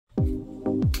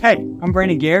Hey, I'm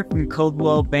Brandon Garrett from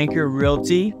Coldwell Banker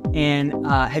Realty, and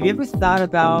have you ever thought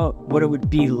about what it would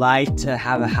be like to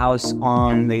have a house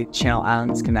on the Channel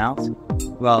Islands canals?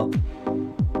 Well,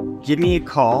 give me a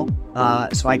call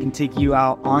so I can take you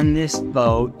out on this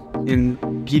boat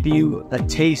and give you a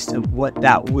taste of what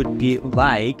that would be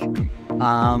like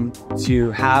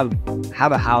to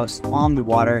have a house on the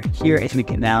water here in the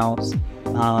canals.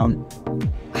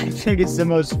 I think it's the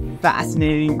most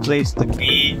fascinating place to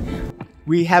be.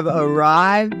 We have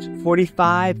arrived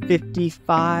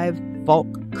 4555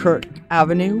 Falkirk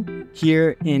Avenue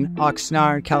here in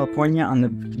Oxnard, California on the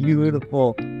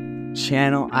beautiful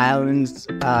Channel Islands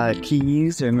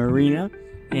Keys or Marina.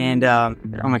 And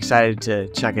I'm excited to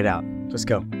check it out. Let's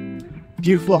go.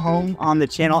 Beautiful home on the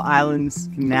Channel Islands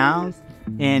canals.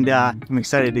 And I'm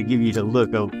excited to give you the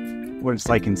look of what it's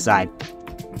like inside.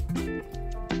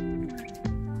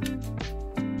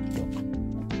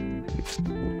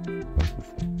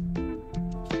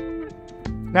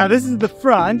 Now this is the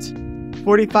front,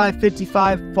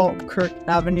 4555 Falkirk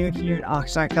Avenue here in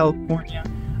Oxnard, California.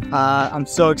 I'm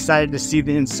so excited to see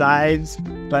the insides,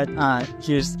 but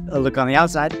here's a look on the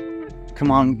outside.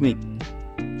 Come on with me.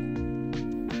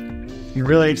 I'm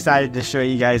really excited to show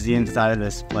you guys the inside of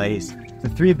this place. It's a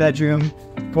 3-bedroom,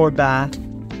 4-bath,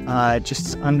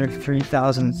 just under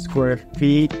 3,000 square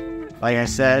feet. Like I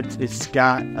said, it's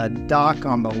got a dock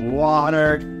on the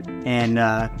water, and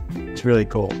it's really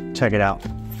cool. Check it out.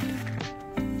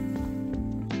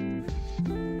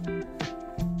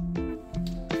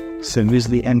 So here's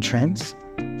the entrance.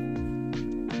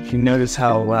 If you notice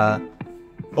how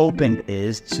open it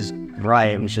is, it's just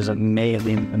bright, which is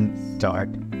amazing from the start.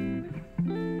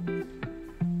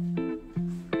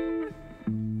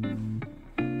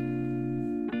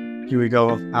 Here we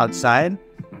go outside.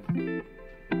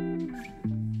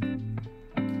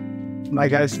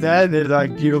 Like I said, there's a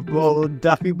beautiful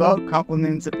Duffy boat,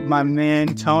 compliments of my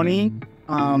man Tony.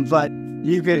 But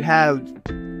you could have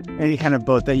any kind of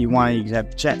boat that you want. You could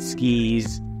have jet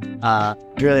skis.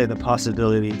 Really, the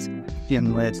possibilities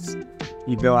endless.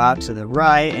 You go out to the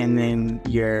right, and then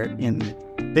you're in the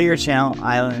bigger Channel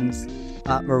Islands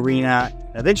Marina.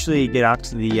 Eventually, you get out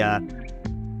to the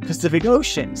Pacific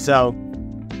Ocean. So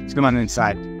let's come on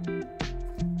inside.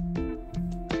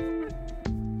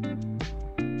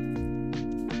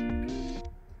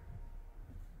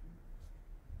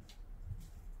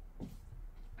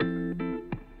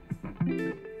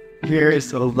 Here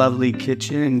is a lovely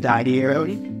kitchen and dining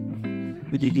area.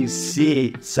 But you can see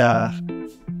it's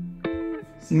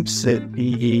seems to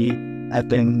be have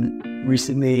been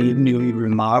recently newly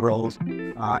remodeled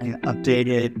and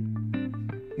updated.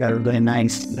 Got a really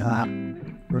nice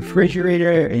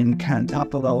refrigerator and kind of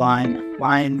top of the line.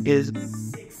 Mine is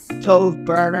stove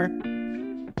burner.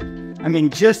 I mean,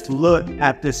 just look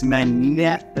at this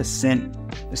magnificent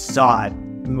facade.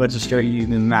 Let's just show you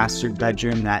the master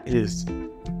bedroom that is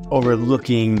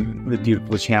overlooking the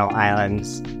beautiful Channel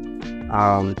Islands.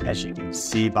 As you can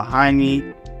see behind me,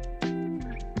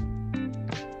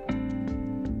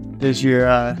 there's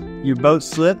your boat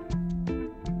slip.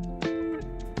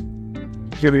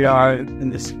 Here we are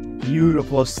in this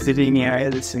beautiful sitting area.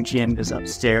 This again is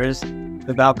upstairs.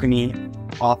 The balcony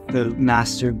off the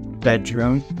master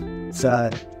bedroom. So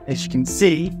as you can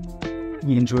see,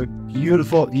 you enjoy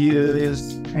beautiful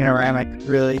views, panoramic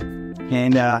really,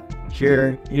 and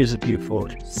here's a beautiful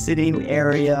sitting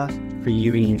area for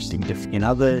you and your significant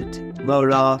other to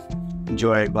load off,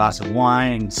 enjoy a glass of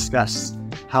wine, and discuss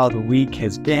how the week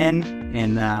has been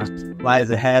and lies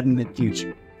ahead in the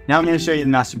future. Now I'm going to show you the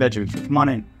master bedroom. Come on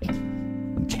in.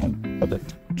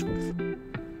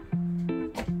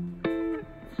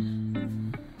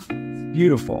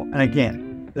 Beautiful. And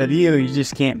again, the view, you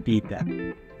just can't beat that.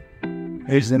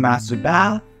 Here's the master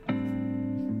bath.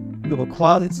 Little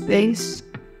closet space.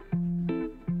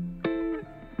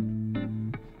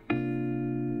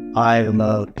 I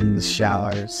love these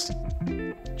showers.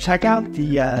 Check out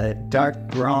the dark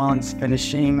bronze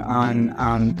finishing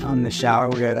on the shower.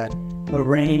 We got a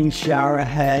rain shower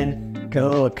head. Got a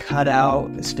little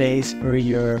cutout space for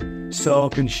your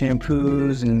soap and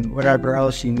shampoos and whatever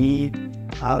else you need.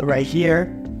 Right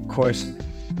here, of course,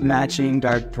 matching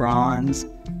dark bronze.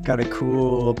 Got a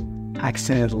cool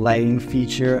accented lighting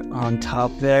feature on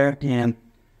top there. And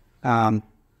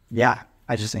yeah,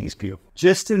 I just think it's beautiful.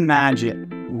 Just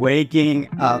imagine waking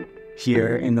up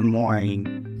here in the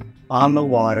morning on the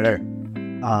water.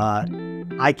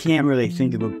 I can't really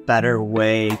think of a better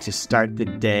way to start the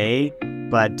day,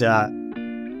 but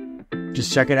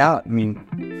just check it out. I mean,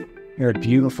 here's a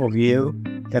beautiful view.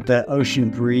 Got the ocean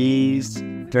breeze,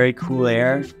 very cool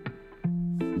air.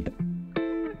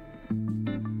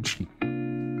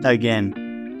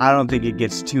 again, I don't think it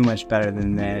gets too much better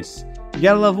than this. You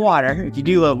gotta love water. If you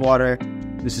do love water,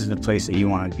 this is the place that you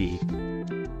want to be.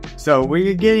 So what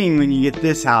you're getting when you get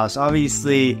this house,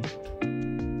 obviously,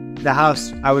 the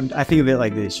house, I think of it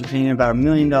like this. You're paying about $1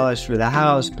 million for the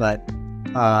house, but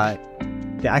the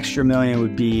extra $1 million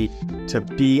would be to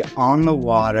be on the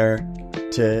water,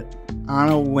 to, on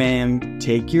a whim,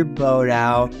 take your boat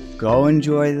out, go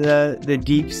enjoy the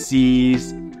deep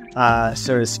seas,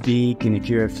 so to speak. And if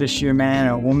you're a fisherman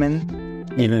or woman,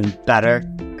 even better,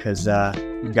 because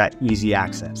you've got easy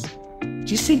access.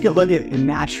 Just take a look at the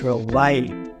natural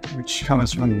light which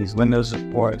comes from these windows,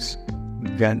 of course.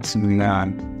 We've got some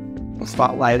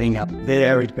spotlighting up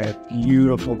there. We've got a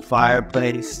beautiful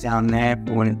fireplace down there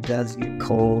for when it does get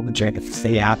cold, which I can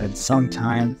say happens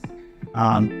sometimes.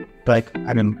 But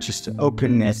I mean, just the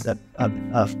openness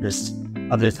of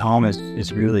this home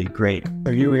is really great.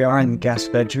 So here we are in the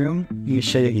guest bedroom. You can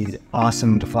show you these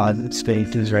awesome closet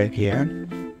spaces right here.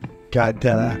 Got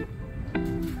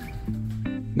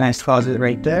nice closet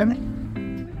right there.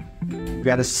 We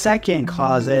got a second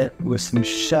closet with some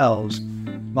shelves,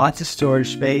 lots of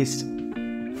storage space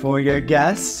for your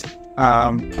guests.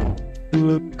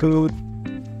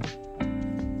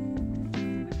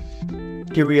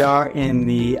 Here we are in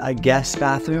the guest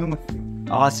bathroom.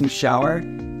 Awesome shower.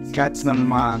 It's got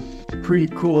some pretty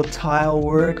cool tile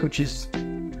work, which is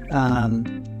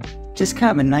just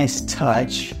kind of a nice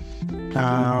touch.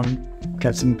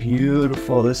 Got some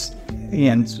beautiful, this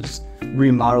was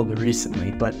remodeled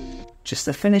recently, but just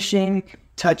the finishing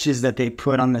touches that they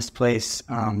put on this place,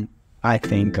 I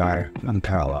think are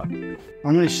unparalleled. I'm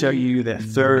going to show you the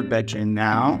third bedroom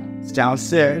now. It's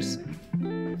downstairs.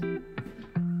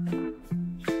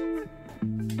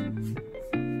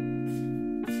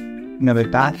 Another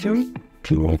bathroom.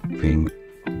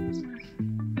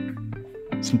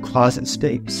 Some closet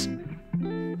space.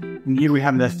 And here we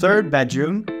have the third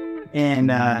bedroom. And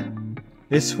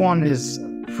this one is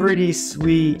pretty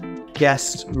sweet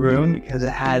guest room because it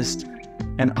has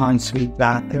an ensuite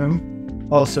bathroom.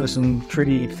 Also some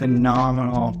pretty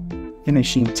phenomenal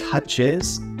finishing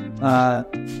touches,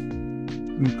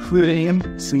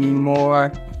 including some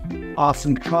more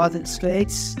awesome closet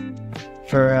space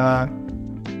for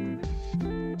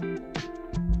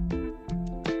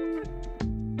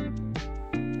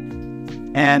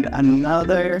and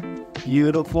another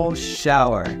beautiful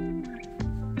shower.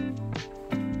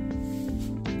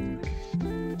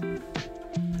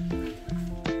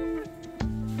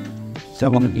 So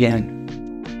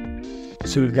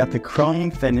we've got the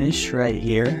chrome finish right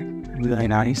here, really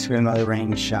nice for another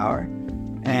rain shower.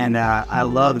 And I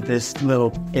love this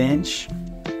little bench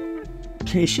in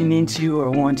case you need to or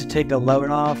want to take a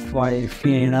load off while you're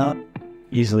cleaning up.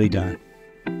 Easily done.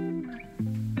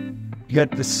 You got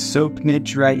the soap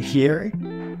niche right here.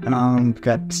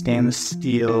 Got stainless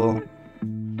steel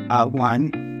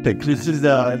outline. But this is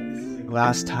the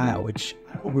glass tile, which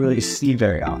I don't really see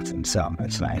very often, so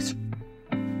that's nice.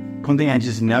 One thing I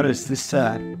just noticed, this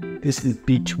is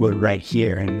beechwood right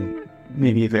here, and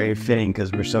maybe very fitting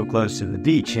because we're so close to the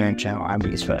beach here in Channel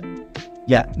Islands. But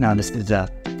yeah, no, this is a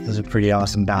pretty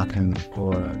awesome bathroom.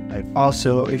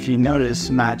 Also, if you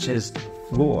notice, matches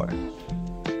floor.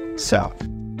 So,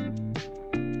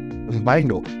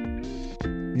 vinyl.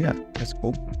 Yeah, that's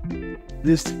cool.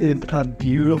 This is a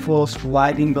beautiful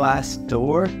sliding glass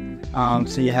door,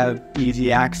 so you have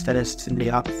easy access to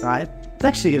the outside. It's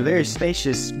actually a very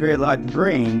spacious, very large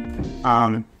room.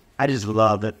 I just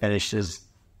love the finishes.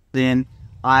 Then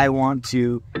I want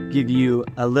to begin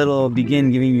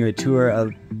giving you a tour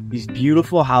of these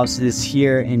beautiful houses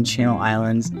here in Channel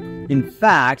Islands. In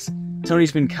fact,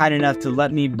 Tony's been kind enough to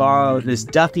let me borrow this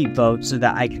Duffy boat so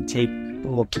that I can take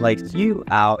people like you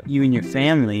out, you and your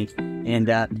family, and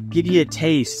give you a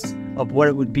taste of what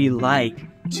it would be like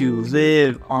to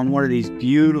live on one of these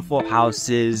beautiful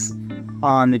houses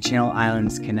on the Channel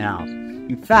Islands Canal.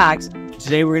 In fact,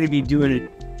 today we're going to be doing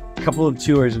a couple of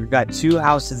tours. We've got two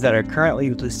houses that are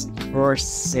currently listed for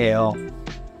sale,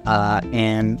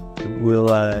 and we'll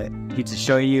get to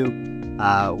show you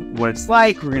what it's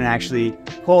like. We're going to actually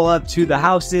pull up to the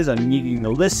houses. I'm meeting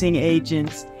the listing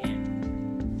agents.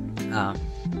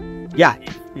 Yeah,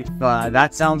 if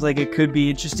that sounds like it could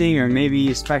be interesting, or maybe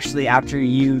especially after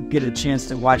you get a chance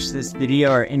to watch this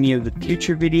video or any of the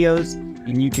future videos,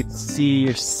 and you could see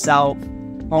yourself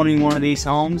owning one of these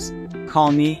homes,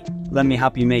 call me. Let me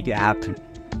help you make it happen.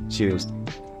 Cheers.